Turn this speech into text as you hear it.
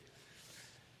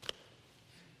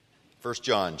1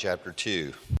 John chapter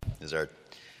 2 is our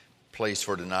place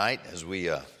for tonight as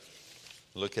we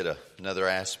look at another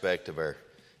aspect of our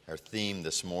theme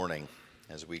this morning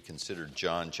as we consider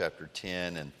John chapter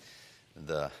 10 and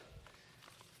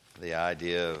the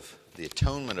idea of the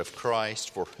atonement of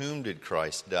Christ. For whom did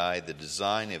Christ die? The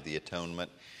design of the atonement.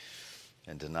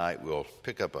 And tonight we'll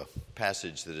pick up a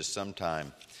passage that is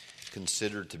sometimes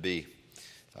considered to be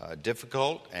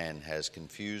difficult and has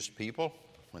confused people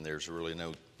when there's really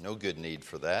no good need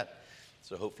for that.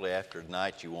 So hopefully after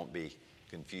tonight you won't be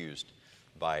confused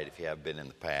by it if you have been in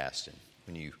the past. And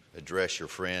when you address your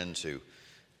friends who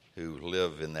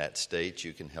live in that state,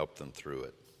 you can help them through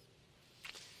it.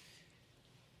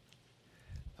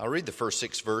 I'll read the first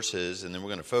 6 verses and then we're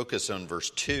going to focus on verse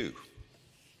 2.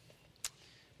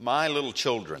 My little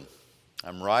children,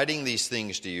 I'm writing these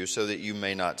things to you so that you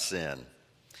may not sin.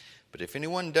 But if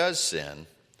anyone does sin,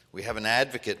 we have an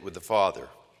advocate with the Father,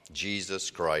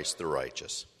 Jesus Christ the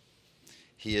righteous.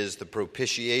 He is the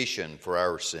propitiation for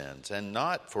our sins, and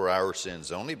not for our sins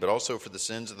only, but also for the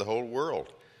sins of the whole world.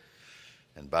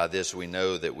 And by this we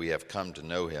know that we have come to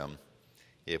know him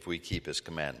if we keep his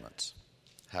commandments.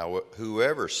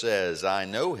 Whoever says, I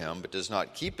know him, but does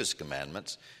not keep his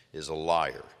commandments is a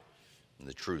liar, and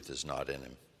the truth is not in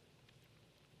him.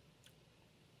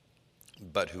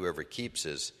 But whoever keeps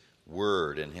his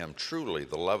word, in him truly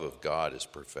the love of God is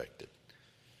perfected.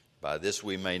 By this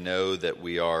we may know that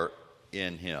we are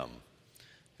in him.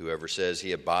 Whoever says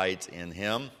he abides in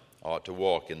him ought to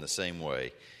walk in the same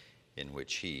way in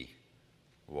which he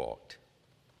walked.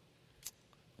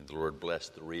 May the Lord bless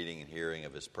the reading and hearing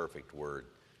of his perfect word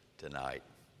tonight.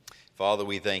 Father,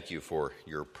 we thank you for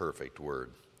your perfect word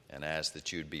and ask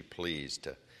that you'd be pleased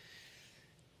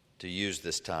to use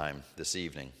this time this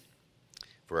evening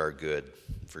for our good,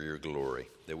 for your glory,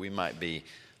 that we might be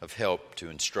of help to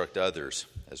instruct others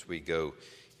as we go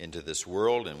into this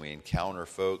world and we encounter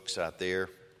folks out there,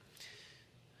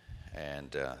 and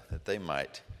that they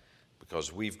might,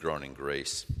 because we've grown in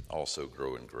grace, also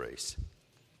grow in grace.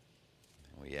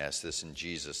 And we ask this in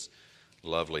Jesus'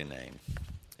 lovely name.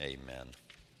 Amen.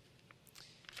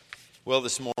 Well,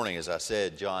 this morning, as I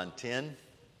said, John 10,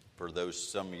 for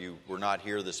some of you who were not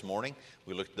here this morning,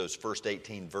 we looked at those first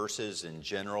 18 verses in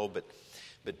general, but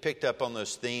picked up on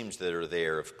those themes that are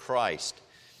there of Christ,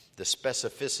 the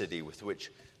specificity with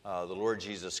which the Lord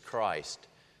Jesus Christ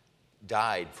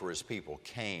died for his people,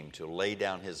 came to lay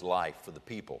down his life for the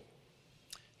people.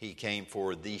 He came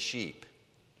for the sheep.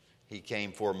 He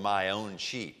came for my own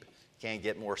sheep. Can't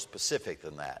get more specific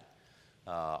than that.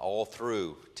 All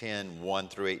through 10, 1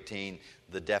 through 18,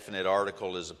 the definite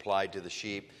article is applied to the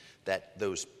sheep. That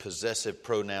those possessive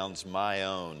pronouns, my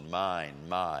own, mine,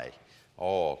 my,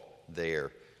 all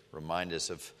there remind us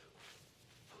of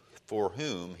for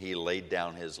whom he laid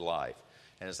down his life.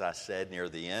 And as I said near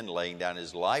the end, laying down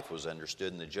his life was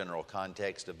understood in the general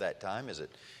context of that time as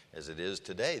it is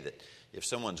today, that if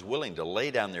someone's willing to lay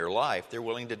down their life, they're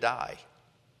willing to die.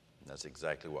 And that's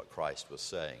exactly what Christ was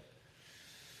saying.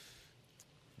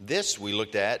 This we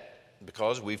looked at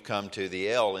because we've come to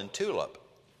the L in TULIP.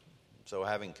 So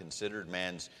having considered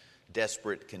man's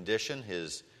desperate condition,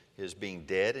 his being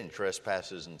dead in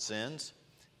trespasses and sins,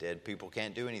 dead people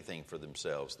can't do anything for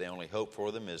themselves. The only hope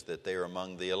for them is that they are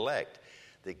among the elect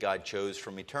that God chose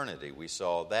from eternity. We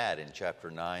saw that in chapter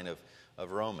 9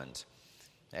 of Romans.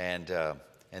 And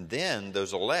then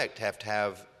those elect have to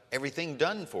have everything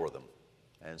done for them.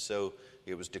 And so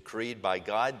it was decreed by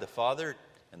God the Father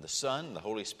and the Son and the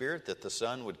Holy Spirit that the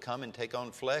Son would come and take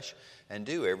on flesh and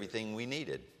do everything we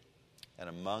needed. And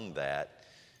among that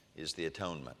is the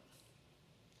atonement.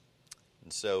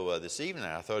 And so this evening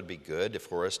I thought it'd be good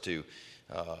for us to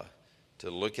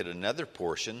look at another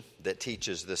portion that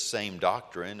teaches this same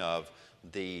doctrine of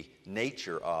the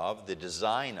nature of, the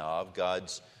design of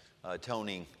God's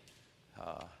atoning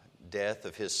death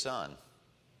of his Son.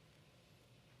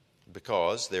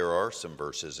 Because there are some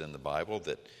verses in the Bible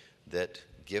that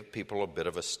give people a bit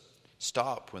of a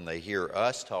stop when they hear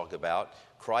us talk about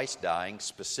Christ dying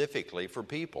specifically for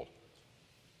people.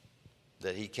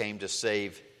 That he came to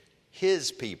save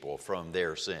his people from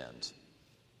their sins.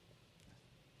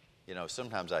 You know,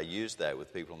 sometimes I use that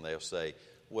with people and they'll say,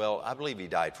 well, I believe he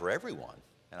died for everyone.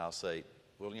 And I'll say,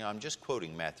 well, I'm just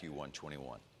quoting Matthew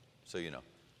 1:21. So you know.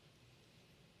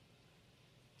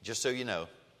 Just so you know,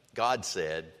 God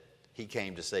said he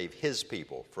came to save his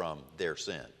people from their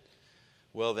sin.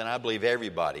 Well, then I believe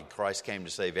everybody, Christ came to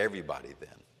save everybody then.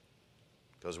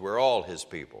 Because we're all his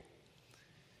people.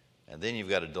 And then you've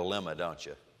got a dilemma, don't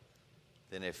you?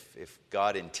 Then if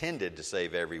God intended to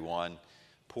save everyone,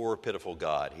 poor pitiful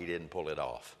God, he didn't pull it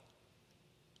off.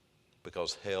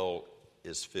 Because hell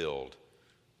is filled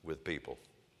with people.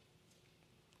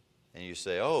 And you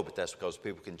say, oh, but that's because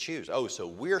people can choose. Oh, so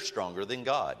we're stronger than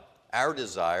God. Our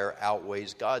desire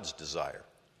outweighs God's desire.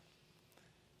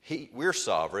 We're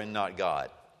sovereign, not God.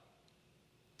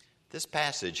 This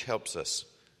passage helps us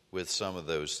with some of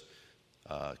those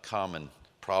common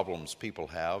problems people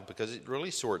have, because it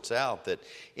really sorts out that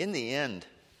in the end,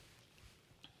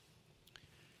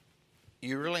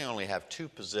 you really only have two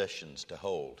positions to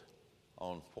hold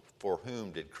on for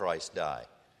whom did Christ die.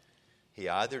 He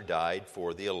either died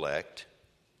for the elect,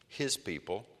 his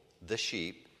people, the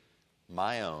sheep,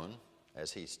 my own,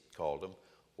 as he called them,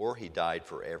 or he died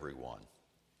for everyone.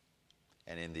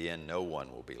 And in the end, no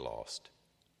one will be lost.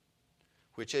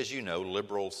 Which, as you know,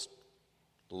 liberals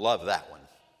love that one.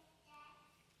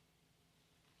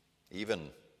 Even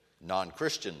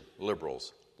non-Christian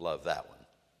liberals love that one.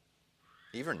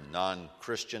 Even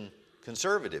non-Christian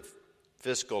conservative,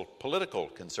 fiscal, political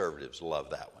conservatives love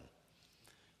that one.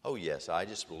 Oh yes, I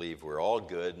just believe we're all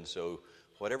good, and so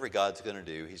whatever God's going to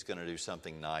do, he's going to do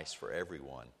something nice for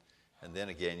everyone. And then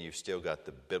again, you've still got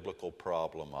the biblical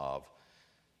problem of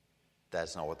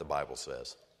that's not what the Bible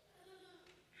says.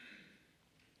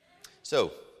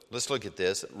 So let's look at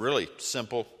this. Really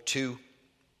simple two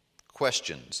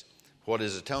questions. What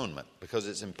is atonement? Because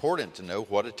it's important to know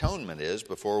what atonement is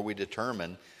before we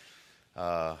determine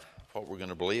what we're going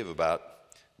to believe about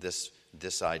this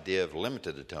idea of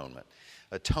limited atonement.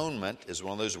 Atonement is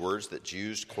one of those words that's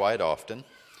used quite often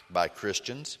by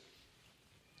Christians,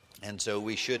 and so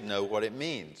we should know what it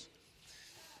means.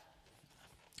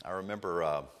 I remember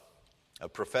a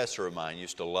professor of mine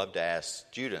used to love to ask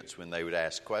students when they would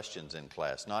ask questions in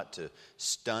class, not to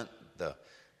stunt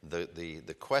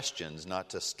the questions, not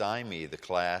to stymie the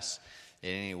class in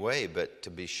any way, but to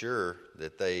be sure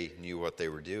that they knew what they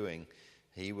were doing.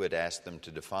 He would ask them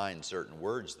to define certain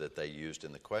words that they used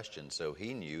in the question, so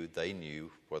he knew they knew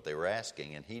what they were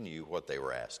asking, and he knew what they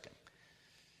were asking.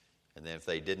 And then if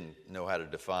they didn't know how to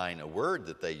define a word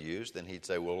that they used, then he'd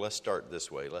say, well, let's start this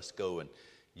way. Let's go and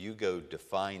you go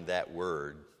define that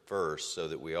word first so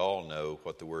that we all know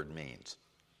what the word means.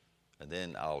 And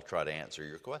then I'll try to answer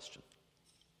your question.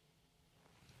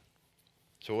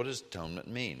 So what does atonement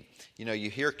mean? You know, you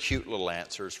hear cute little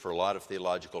answers for a lot of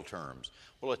theological terms.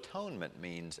 Well, atonement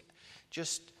means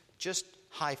just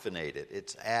hyphenate it.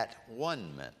 It's at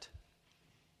one-ment.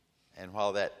 And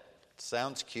while that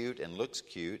sounds cute and looks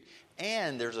cute,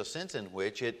 and there's a sense in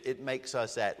which it makes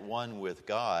us at one with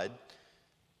God,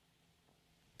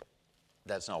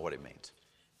 that's not what it means.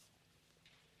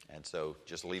 And so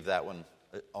just leave that one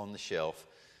on the shelf.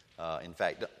 In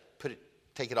fact,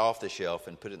 take it off the shelf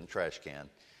and put it in the trash can,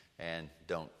 and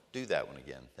don't do that one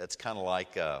again. That's kind of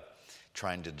like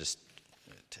trying to just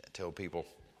tell people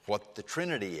what the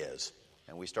Trinity is,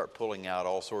 and we start pulling out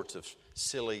all sorts of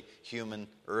silly human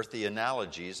earthy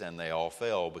analogies, and they all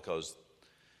fail because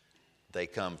they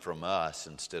come from us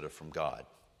instead of from God.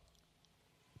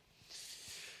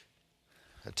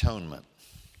 Atonement.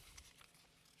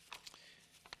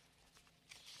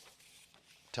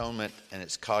 Atonement and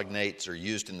its cognates are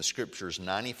used in the Scriptures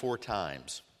 94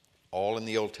 times, all in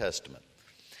the Old Testament.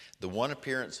 The one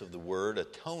appearance of the word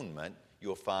atonement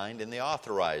you'll find in the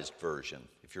Authorized Version,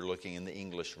 if you're looking in the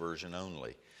English version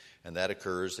only, and that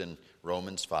occurs in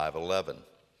Romans 5:11.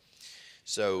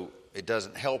 So it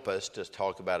doesn't help us to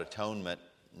talk about atonement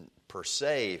per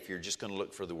se if you're just going to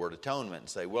look for the word atonement and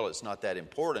say, well, it's not that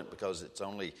important because it's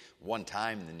only one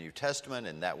time in the New Testament,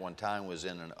 and that one time was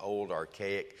in an old,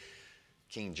 archaic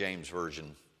King James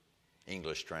Version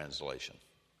English translation.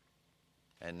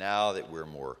 And now that we're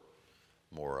more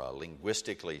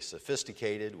linguistically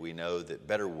sophisticated, we know that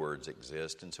better words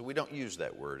exist, and so we don't use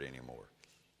that word anymore,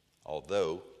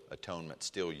 although atonement's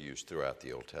still used throughout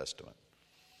the Old Testament.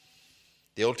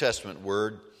 The Old Testament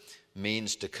word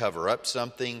means to cover up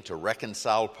something, to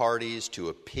reconcile parties, to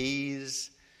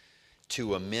appease,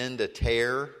 to amend a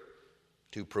tear,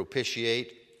 to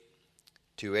propitiate,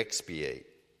 to expiate.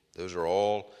 Those are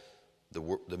all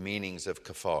the meanings of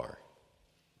kafar.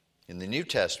 In the New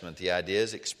Testament, the idea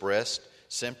is expressed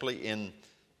simply in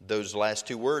those last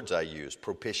two words I used,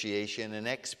 propitiation and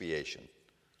expiation.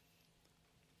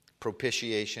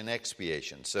 Propitiation,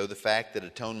 expiation. So the fact that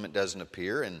atonement doesn't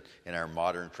appear in our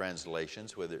modern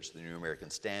translations, whether it's the New American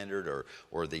Standard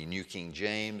or the New King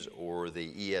James or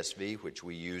the ESV, which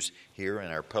we use here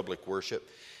in our public worship,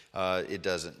 it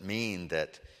doesn't mean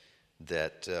that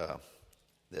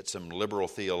some liberal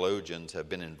theologians have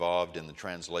been involved in the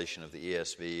translation of the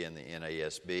ESV and the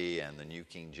NASB and the New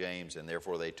King James, and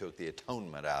therefore they took the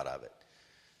atonement out of it.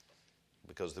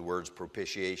 Because the words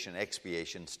propitiation,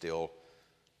 expiation still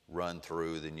run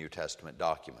through the New Testament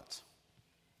documents.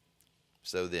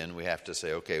 So then we have to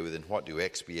say, okay, well then what do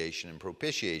expiation and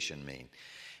propitiation mean?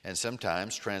 And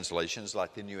sometimes translations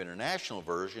like the New International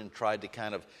Version tried to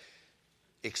kind of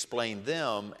explain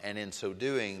them, and in so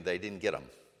doing, they didn't get them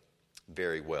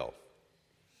very well.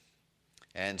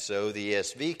 And so the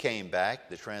ESV came back,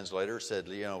 the translator said,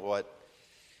 you know what,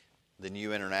 the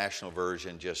New International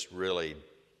Version just really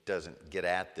doesn't get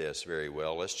at this very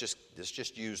well. Let's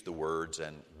just use the words,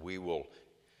 and we will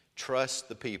trust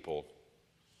the people.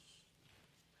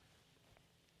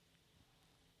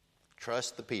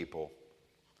 Trust the people.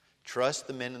 Trust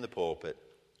the men in the pulpit.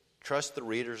 Trust the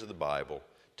readers of the Bible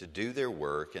to do their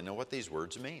work and know what these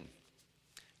words mean.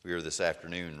 We were this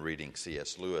afternoon reading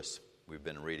C.S. Lewis. We've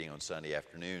been reading on Sunday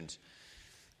afternoons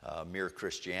Mere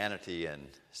Christianity, and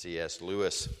C.S.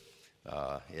 Lewis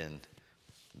in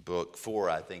book 4,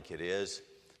 I think it is,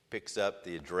 picks up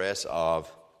the address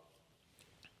of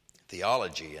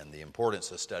theology and the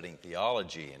importance of studying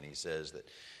theology. And he says that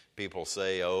people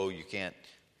say, oh, you can't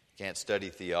study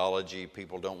theology.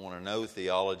 People don't want to know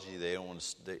theology. They don't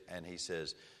want to. And he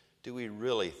says, do we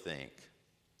really think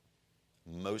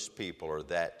most people are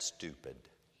that stupid?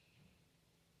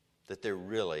 That they're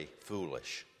really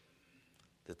foolish?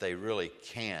 That they really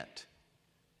can't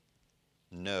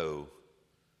know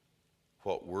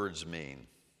what words mean?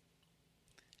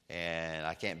 And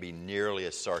I can't be nearly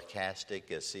as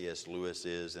sarcastic as C.S. Lewis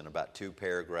is in about 2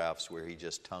 paragraphs where he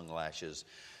just tongue lashes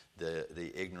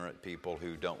the ignorant people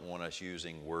who don't want us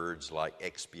using words like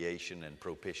expiation and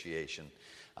propitiation.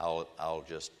 I'll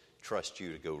just trust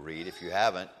you to go read. If you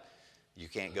haven't, you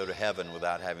can't go to heaven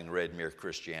without having read Mere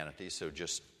Christianity. So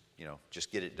just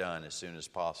get it done as soon as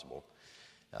possible.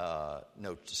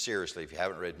 No, seriously, if you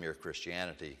haven't read Mere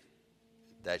Christianity,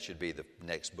 that should be the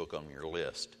next book on your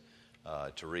list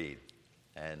to read.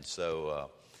 And so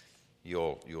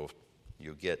you'll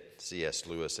get C.S.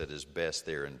 Lewis at his best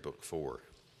there in book 4.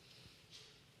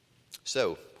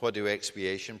 So, what do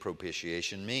expiation,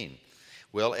 propitiation mean?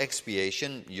 Well,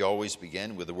 expiation, you always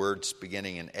begin with the words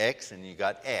beginning in X, and you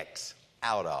got X,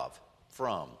 out of,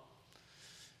 from.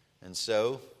 And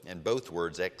so, in both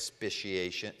words,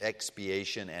 expiation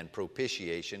and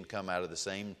propitiation come out of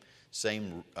the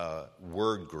same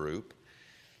word group.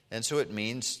 And so it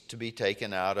means to be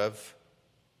taken out of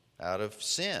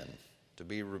sin,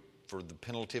 for the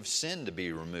penalty of sin to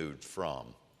be removed from.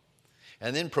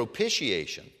 And then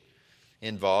propitiation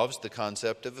involves the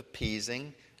concept of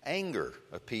appeasing anger,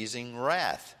 appeasing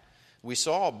wrath. We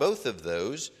saw both of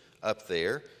those up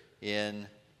there in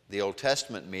the Old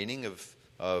Testament meaning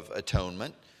of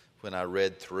atonement when I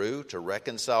read through: to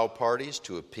reconcile parties,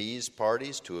 to appease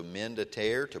parties, to amend a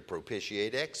tear, to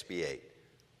propitiate, expiate.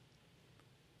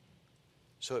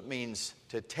 So it means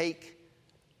to take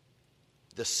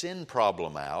the sin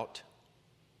problem out,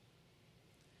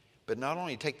 but not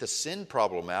only take the sin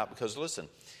problem out, because listen,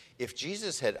 if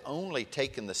Jesus had only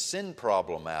taken the sin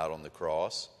problem out on the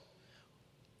cross,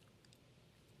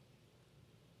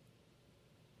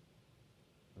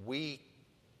 we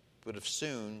would have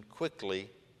soon, quickly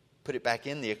put it back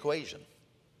in the equation.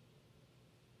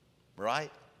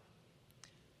 Right?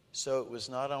 So it was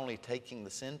not only taking the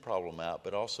sin problem out,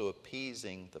 but also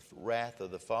appeasing the wrath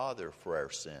of the Father for our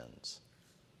sins.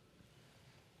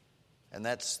 And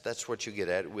that's what you get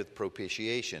at with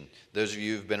propitiation. Those of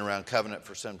you who've been around covenant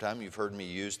for some time, you've heard me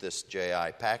use this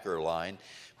J.I. Packer line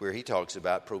where he talks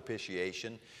about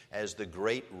propitiation as the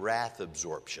great wrath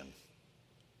absorption.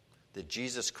 That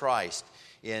Jesus Christ,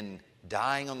 in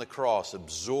dying on the cross,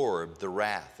 absorbed the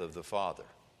wrath of the Father.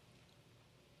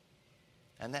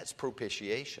 And that's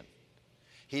propitiation.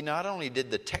 He not only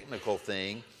did the technical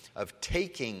thing of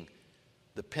taking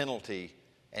the penalty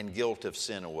and guilt of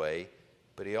sin away,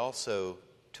 but he also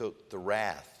took the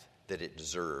wrath that it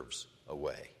deserves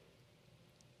away.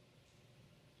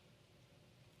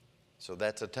 So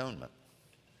that's atonement.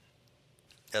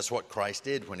 That's what Christ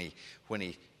did when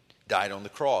he died on the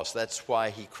cross. That's why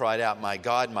he cried out, my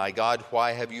God,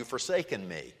 why have you forsaken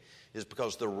me?" Is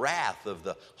because the wrath of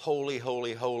the holy,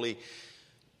 holy, holy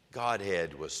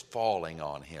Godhead was falling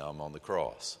on him on the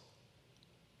cross.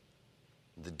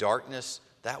 The darkness,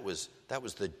 that was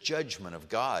the judgment of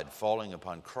God falling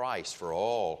upon Christ for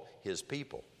all his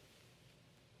people.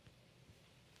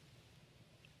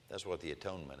 That's what the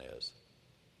atonement is.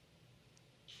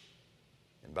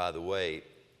 And by the way,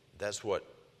 that's what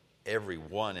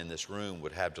everyone in this room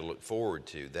would have to look forward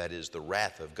to. That is the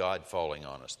wrath of God falling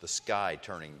on us, the sky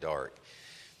turning dark,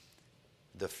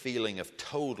 the feeling of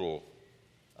total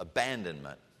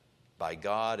abandonment by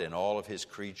God and all of his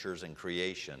creatures and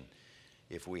creation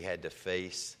if we had to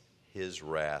face his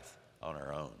wrath on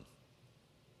our own.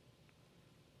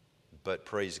 But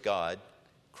praise God,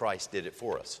 Christ did it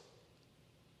for us.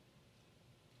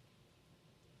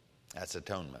 That's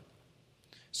atonement.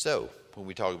 So, when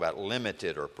we talk about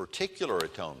limited or particular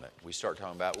atonement, we start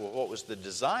talking about, well, what was the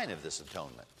design of this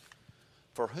atonement?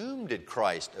 For whom did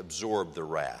Christ absorb the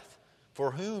wrath?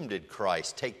 For whom did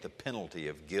Christ take the penalty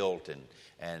of guilt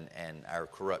and our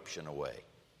corruption away?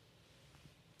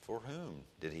 For whom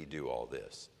did he do all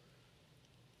this?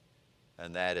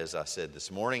 And that, as I said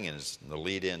this morning, and as the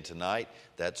lead in tonight,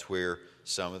 that's where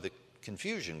some of the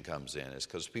confusion comes in, is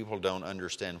because people don't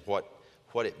understand what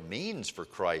it means for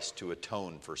Christ to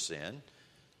atone for sin,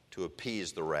 to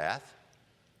appease the wrath,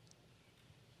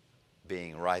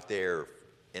 being right there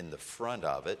in the front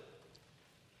of it.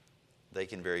 They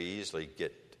can very easily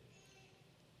get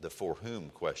the for whom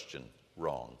question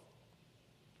wrong.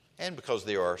 And because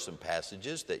there are some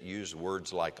passages that use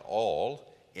words like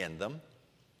all in them,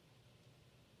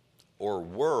 or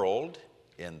world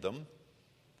in them,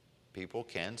 people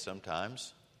can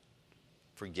sometimes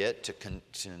forget to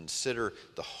consider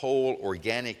the whole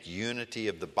organic unity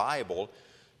of the Bible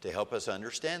to help us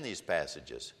understand these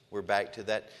passages. We're back to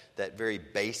that very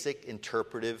basic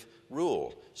interpretive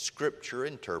rule. Scripture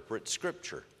interprets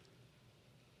Scripture.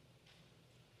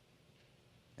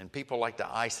 And people like to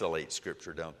isolate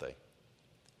Scripture, don't they?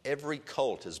 Every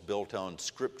cult is built on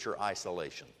Scripture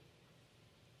isolation.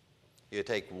 You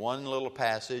take one little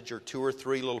passage or two or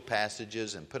three little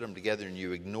passages and put them together, and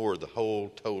you ignore the whole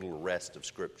total rest of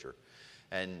Scripture.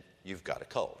 And you've got a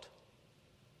cult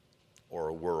or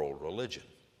a world religion.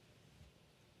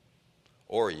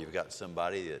 Or you've got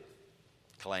somebody that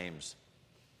claims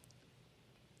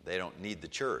they don't need the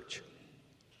church.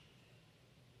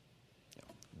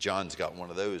 John's got one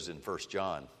of those in 1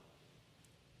 John.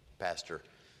 Pastor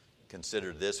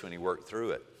considered this when he worked through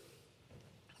it.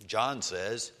 John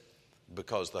says,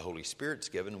 because the Holy Spirit's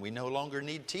given, we no longer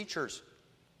need teachers.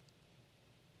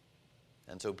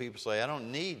 And so people say, I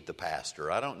don't need the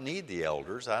pastor. I don't need the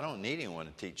elders. I don't need anyone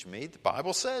to teach me. The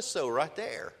Bible says so right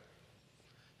there.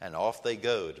 And off they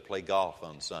go to play golf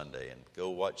on Sunday and go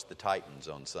watch the Titans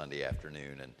on Sunday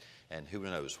afternoon and who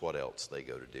knows what else they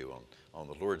go to do on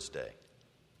the Lord's Day.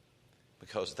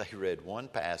 Because they read one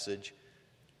passage,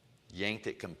 yanked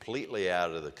it completely out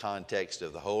of the context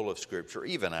of the whole of Scripture,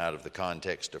 even out of the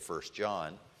context of 1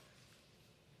 John,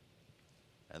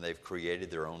 and they've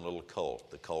created their own little cult,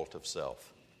 the cult of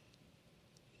self.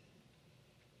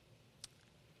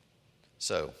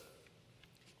 So,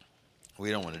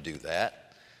 we don't want to do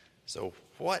that. So,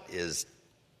 what is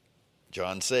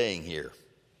John saying here?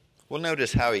 Well,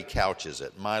 notice how he couches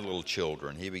it. My little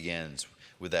children. He begins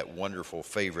with that wonderful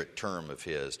favorite term of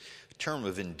his, a term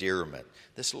of endearment.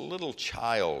 This little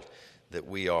child that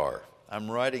we are. I'm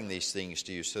writing these things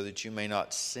to you so that you may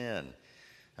not sin.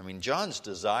 I mean, John's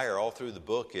desire all through the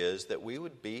book is that we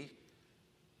would be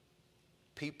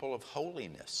people of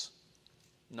holiness,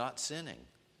 not sinning.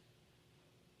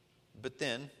 But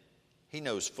then, he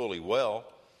knows fully well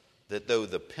that though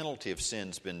the penalty of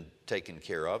sin's been taken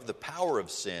care of, the power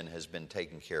of sin has been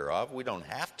taken care of, we don't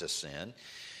have to sin,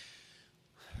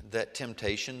 that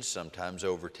temptations sometimes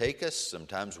overtake us,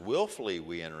 sometimes willfully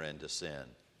we enter into sin.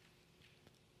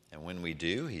 And when we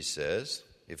do, he says,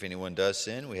 if anyone does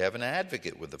sin, we have an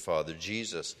advocate with the Father,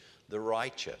 Jesus, the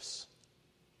righteous.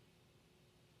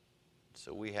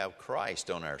 So we have Christ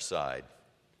on our side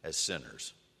as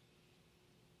sinners.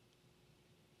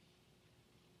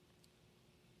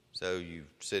 So you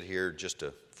sit here just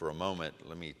for a moment.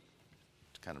 Let me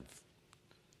kind of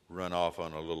run off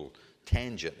on a little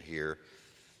tangent here.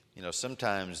 You know,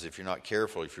 sometimes if you're not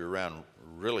careful, if you're around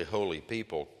really holy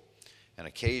people, and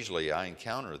occasionally I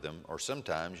encounter them, or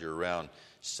sometimes you're around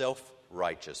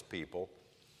self-righteous people,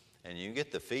 and you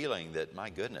get the feeling that,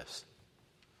 my goodness,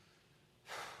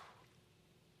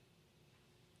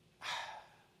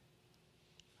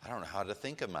 I don't know how to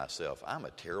think of myself. I'm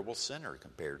a terrible sinner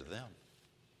compared to them.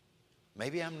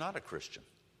 Maybe I'm not a Christian.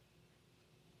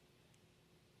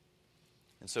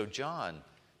 And so John,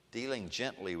 dealing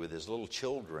gently with his little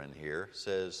children here,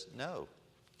 says, no,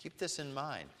 keep this in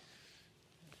mind.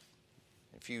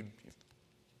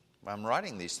 I'm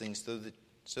writing these things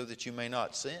so that you may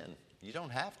not sin. You don't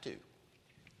have to.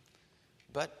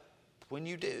 But when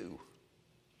you do,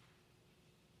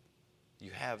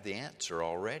 you have the answer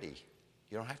already.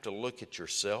 You don't have to look at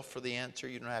yourself for the answer.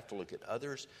 You don't have to look at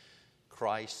others.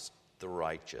 Christ, the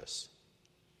righteous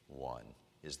one,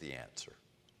 is the answer.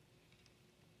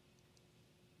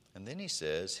 And then he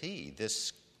says,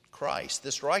 this Christ,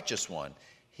 this righteous one,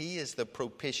 he is the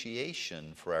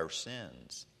propitiation for our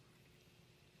sins.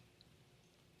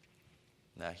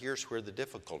 Now here's where the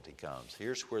difficulty comes.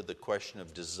 Here's where the question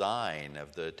of design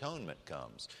of the atonement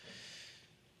comes.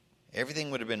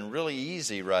 Everything would have been really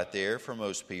easy right there for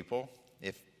most people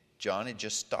if John had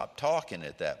just stopped talking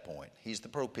at that point. He's the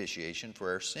propitiation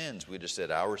for our sins. We just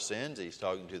said our sins. He's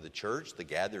talking to the church, the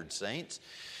gathered saints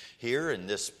here in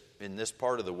this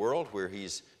part of the world where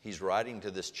he's writing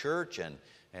to this church,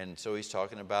 and so he's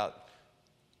talking about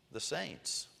the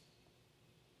saints,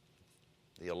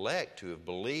 the elect who have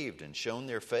believed and shown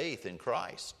their faith in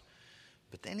Christ.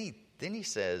 But then he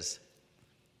says,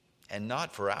 and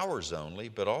not for ours only,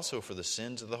 but also for the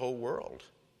sins of the whole world.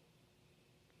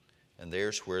 And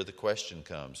there's where the question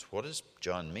comes. What does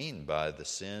John mean by the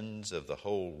sins of the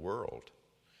whole world?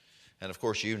 And of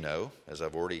course you know, as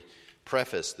I've already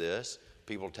prefaced this,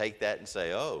 people take that and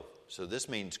say, oh, so this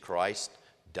means Christ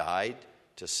died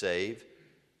to save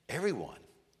everyone.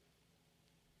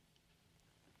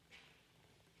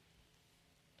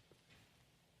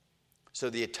 So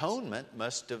the atonement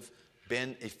must have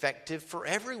been effective for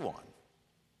everyone.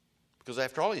 Because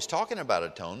after all, he's talking about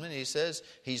atonement. He says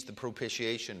he's the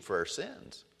propitiation for our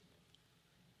sins.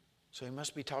 So he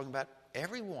must be talking about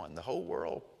everyone, the whole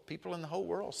world, people in the whole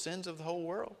world, sins of the whole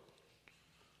world.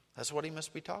 That's what he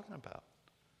must be talking about.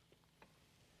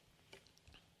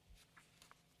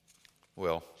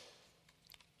 Well,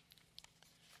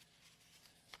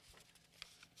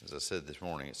 as I said this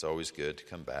morning, it's always good to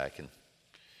come back and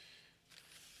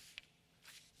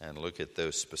look at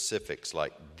those specifics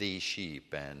like the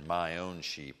sheep and my own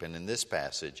sheep. And in this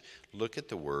passage, look at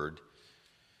the word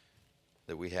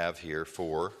that we have here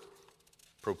for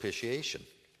propitiation.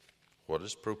 What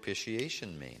does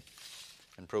propitiation mean?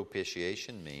 And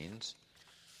propitiation means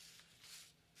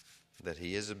that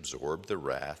he has absorbed the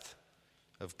wrath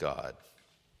of God.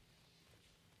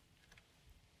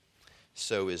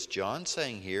 So is John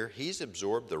saying here he's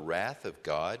absorbed the wrath of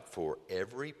God for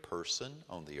every person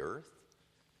on the earth?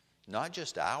 Not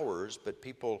just ours, but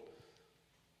people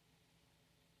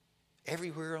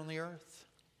everywhere on the earth,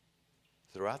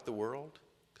 throughout the world?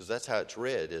 Because that's how it's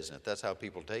read, isn't it? That's how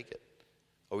people take it.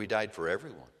 Oh, he died for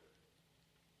everyone.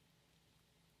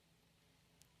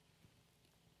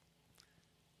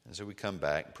 And so we come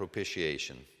back,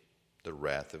 propitiation, the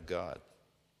wrath of God.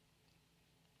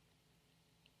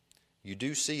 You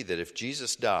do see that if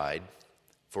Jesus died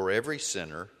for every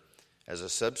sinner as a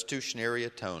substitutionary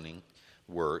atoning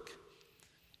work,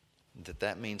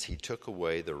 that means he took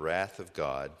away the wrath of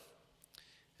God.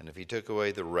 And if he took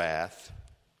away the wrath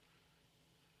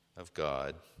of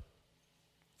God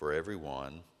for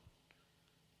everyone,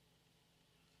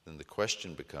 then the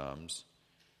question becomes,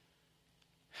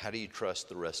 how do you trust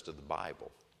the rest of the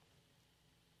Bible?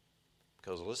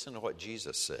 Because listen to what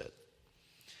Jesus said.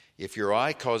 If your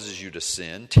eye causes you to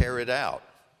sin, tear it out.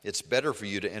 It's better for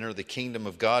you to enter the kingdom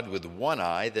of God with one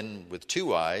eye than with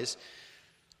two eyes,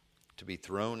 to be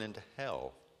thrown into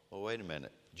hell. Well, wait a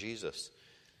minute. Jesus,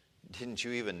 didn't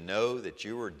you even know that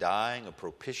you were dying a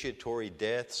propitiatory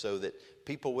death so that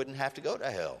people wouldn't have to go to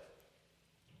hell?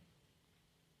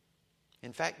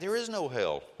 In fact, there is no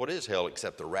hell. What is hell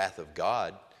except the wrath of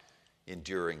God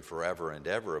enduring forever and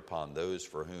ever upon those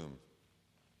for whom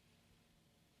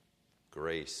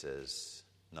grace has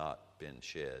not been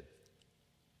shed?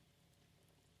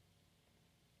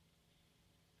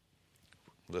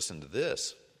 Listen to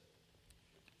this.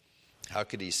 How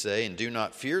could he say, and do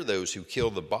not fear those who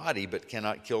kill the body but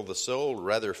cannot kill the soul,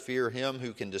 rather fear him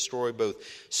who can destroy both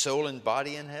soul and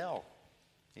body in hell?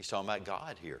 He's talking about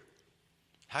God here.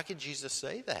 How could Jesus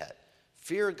say that?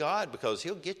 Fear God because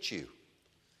he'll get you.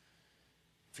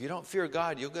 If you don't fear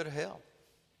God, you'll go to hell.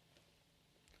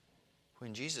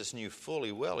 When Jesus knew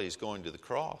fully well he's going to the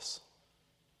cross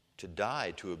to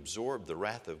die, to absorb the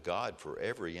wrath of God for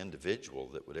every individual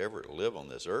that would ever live on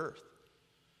this earth,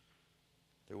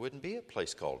 there wouldn't be a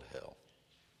place called hell.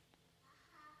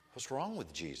 What's wrong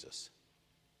with Jesus?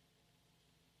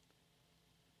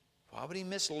 Why would he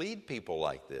mislead people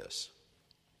like this?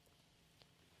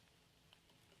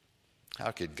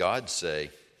 How could God say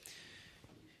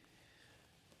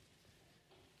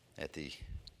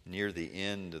near the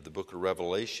end of the book of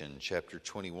Revelation, chapter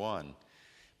 21,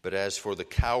 but as for the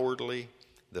cowardly,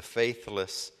 the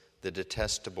faithless, the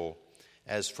detestable,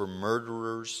 as for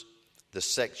murderers, the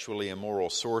sexually immoral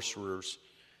sorcerers,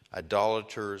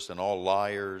 idolaters, and all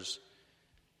liars,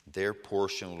 their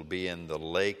portion will be in the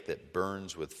lake that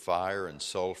burns with fire and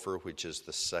sulfur, which is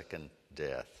the second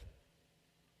death.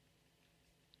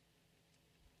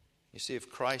 You see, if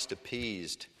Christ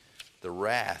appeased the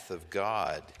wrath of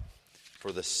God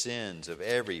for the sins of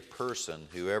every person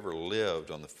who ever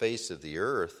lived on the face of the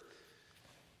earth,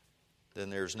 then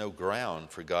there's no ground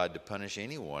for God to punish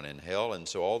anyone in hell. And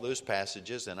so all those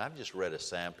passages, and I've just read a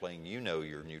sampling. You know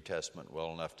your New Testament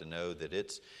well enough to know that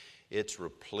it's It's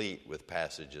replete with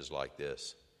passages like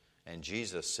this. And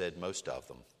Jesus said most of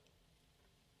them.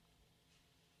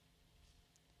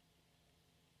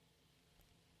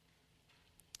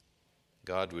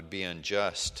 God would be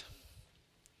unjust,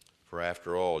 for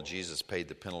after all, Jesus paid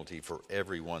the penalty for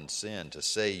everyone's sin. To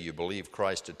say you believe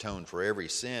Christ atoned for every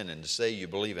sin and to say you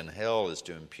believe in hell is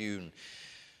to impugn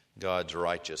God's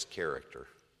righteous character.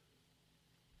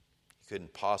 You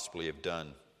couldn't possibly have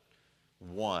done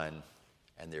one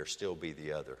and there still be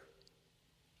the other.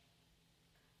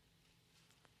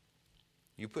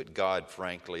 You put God,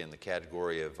 frankly, in the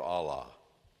category of Allah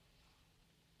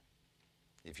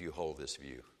if you hold this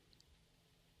view.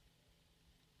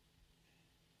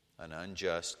 An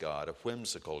unjust God, a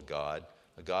whimsical God,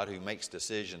 a God who makes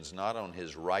decisions not on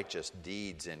his righteous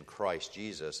deeds in Christ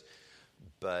Jesus,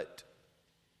 but,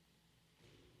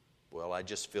 well, I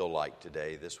just feel like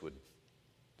today this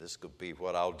could be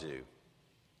what I'll do.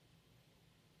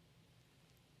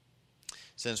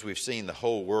 Since we've seen the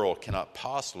whole world cannot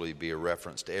possibly be a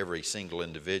reference to every single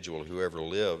individual who ever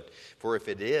lived, for if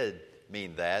it did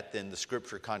mean that, then the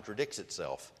Scripture contradicts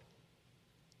itself.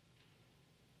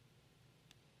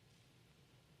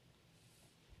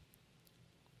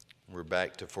 We're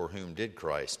back to for whom did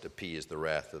Christ appease the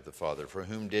wrath of the Father? For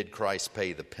whom did Christ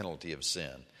pay the penalty of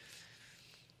sin?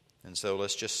 And so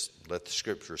let's just let the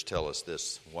Scriptures tell us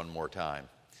this one more time.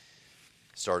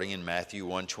 Starting in Matthew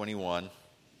 1:21.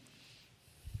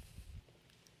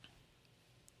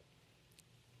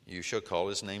 You shall call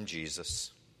his name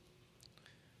Jesus,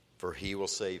 for he will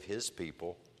save his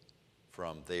people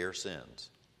from their sins.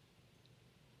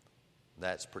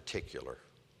 That's particular.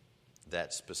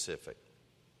 That's specific.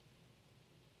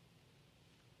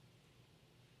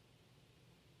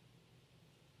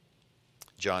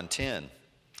 John 10,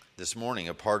 this morning,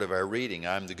 a part of our reading.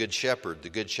 I am the good shepherd. The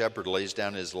good shepherd lays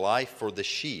down his life for the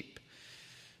sheep.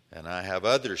 And I have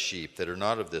other sheep that are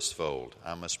not of this fold.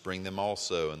 I must bring them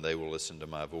also, and they will listen to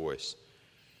my voice.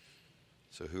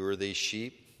 So who are these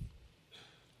sheep?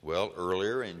 Well,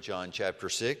 earlier in John chapter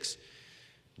 6,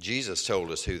 Jesus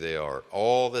told us who they are.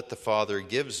 All that the Father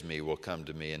gives me will come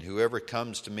to me, and whoever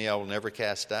comes to me I will never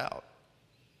cast out.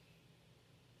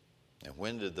 And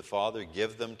when did the Father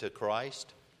give them to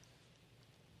Christ?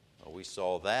 Well, we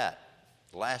saw that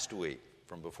last week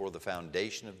from before the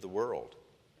foundation of the world.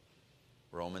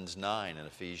 Romans 9 and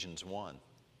Ephesians 1.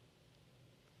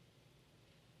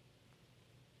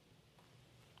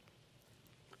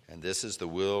 And this is the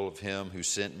will of him who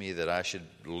sent me, that I should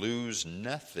lose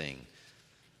nothing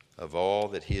of all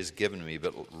that he has given me,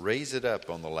 but raise it up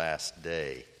on the last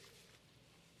day.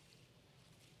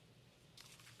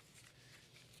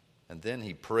 And then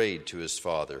he prayed to his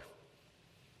Father.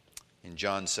 In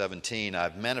John 17,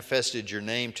 I've manifested your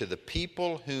name to the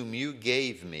people whom you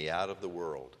gave me out of the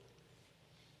world.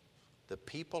 The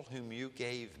people whom you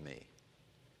gave me.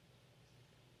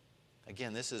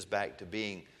 Again, this is back to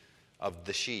being of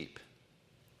the sheep,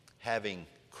 having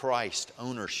Christ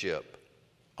ownership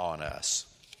on us.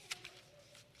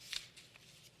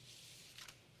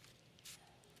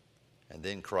 And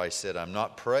then Christ said, I'm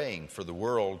not praying for the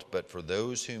world, but for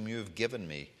those whom you have given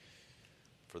me,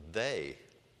 for they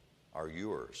are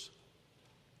yours.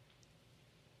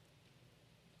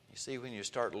 You see, when you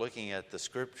start looking at the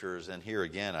Scriptures, and here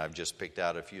again I've just picked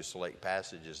out a few select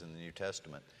passages in the New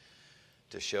Testament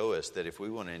to show us that if we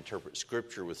want to interpret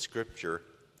Scripture with Scripture,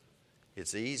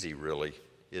 it's easy really,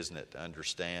 isn't it, to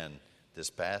understand this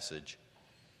passage.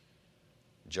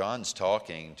 John's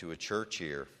talking to a church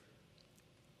here,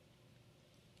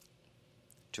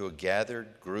 to a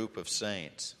gathered group of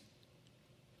saints.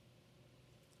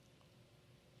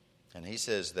 And he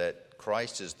says that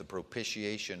Christ is the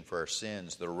propitiation for our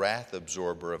sins, the wrath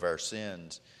absorber of our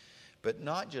sins, but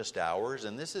not just ours,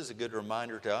 and this is a good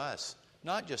reminder to us,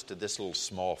 not just to this little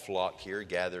small flock here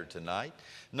gathered tonight,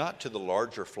 not to the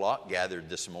larger flock gathered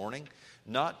this morning,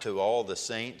 not to all the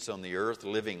saints on the earth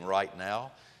living right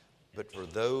now, but for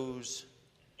those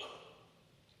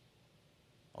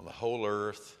on the whole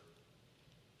earth,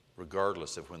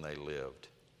 regardless of when they lived.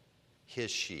 His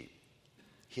sheep,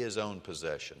 his own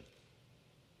possession.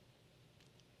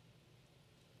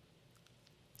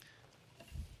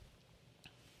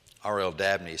 R.L.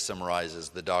 Dabney summarizes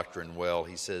the doctrine well.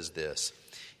 He says this: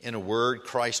 in a word,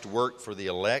 Christ's work for the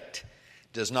elect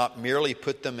does not merely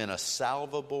put them in a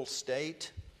salvable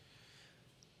state,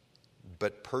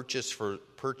 but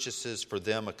purchases for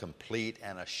them a complete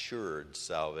and assured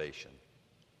salvation.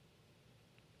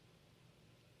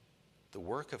 The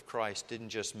work of Christ didn't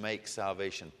just make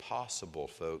salvation possible,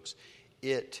 folks.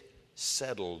 It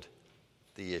settled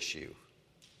the issue.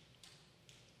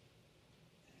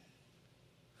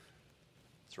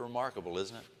 It's remarkable,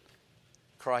 isn't it?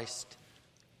 Christ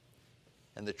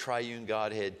and the triune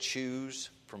Godhead choose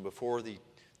from before the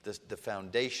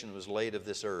foundation was laid of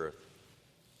this earth.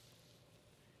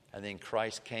 And then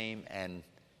Christ came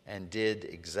and did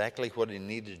exactly what he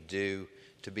needed to do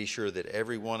to be sure that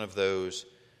every one of those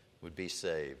would be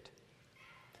saved.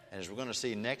 And as we're going to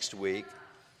see next week,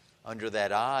 under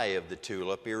that eye of the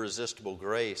tulip, irresistible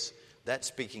grace, that's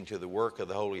speaking to the work of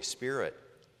the Holy Spirit.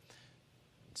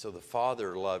 So the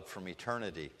Father loved from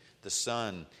eternity. The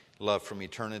Son loved from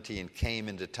eternity and came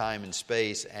into time and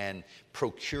space and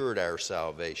procured our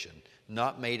salvation.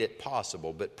 Not made it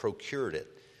possible, but procured it.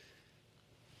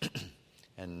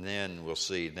 And then we'll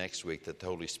see next week that the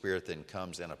Holy Spirit then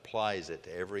comes and applies it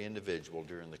to every individual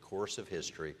during the course of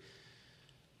history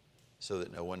so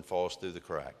that no one falls through the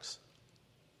cracks.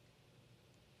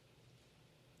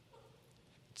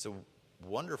 It's a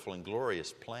wonderful and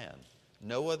glorious plan.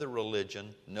 No other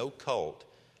religion, no cult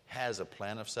has a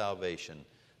plan of salvation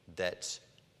that's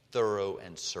thorough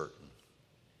and certain.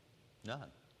 None.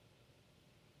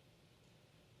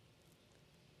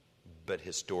 But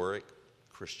historic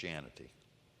Christianity.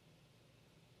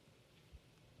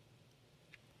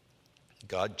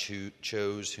 God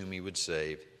chose whom he would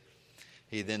save.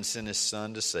 He then sent his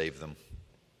Son to save them.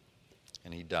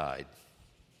 And he died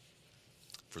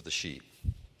for the sheep.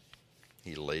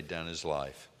 He laid down his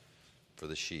life for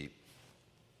the sheep.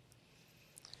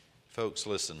 Folks,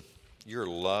 listen. You're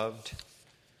loved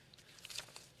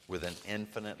with an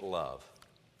infinite love.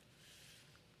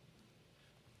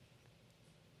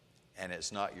 And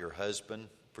it's not your husband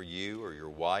for you, or your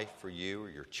wife for you, or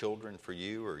your children for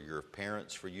you, or your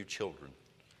parents for you children.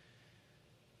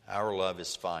 Our love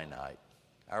is finite.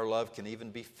 Our love can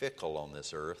even be fickle on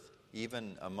this earth,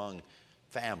 even among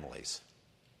families.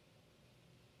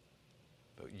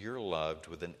 But you're loved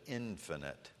with an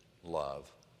infinite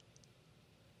love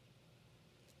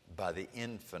by the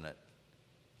infinite,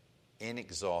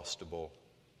 inexhaustible,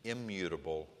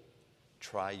 immutable,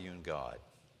 triune God.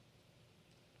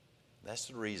 That's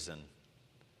the reason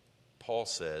Paul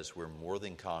says we're more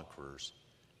than conquerors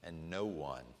and no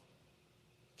one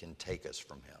can take us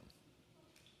from him.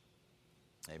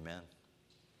 Amen.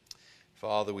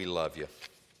 Father, we love you.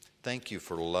 Thank you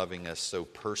for loving us so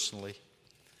personally.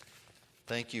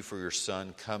 Thank you for your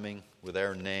Son coming with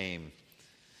our name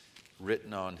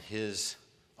written on his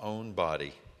own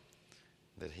body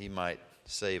that he might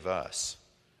save us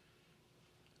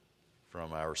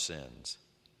from our sins.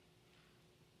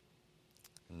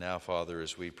 And now, Father,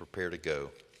 as we prepare to go,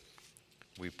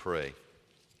 we pray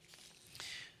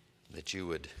that you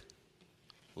would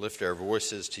lift our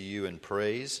voices to you in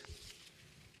praise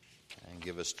and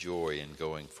give us joy in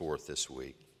going forth this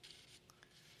week.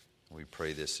 We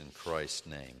pray this in Christ's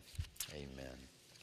name. Amen.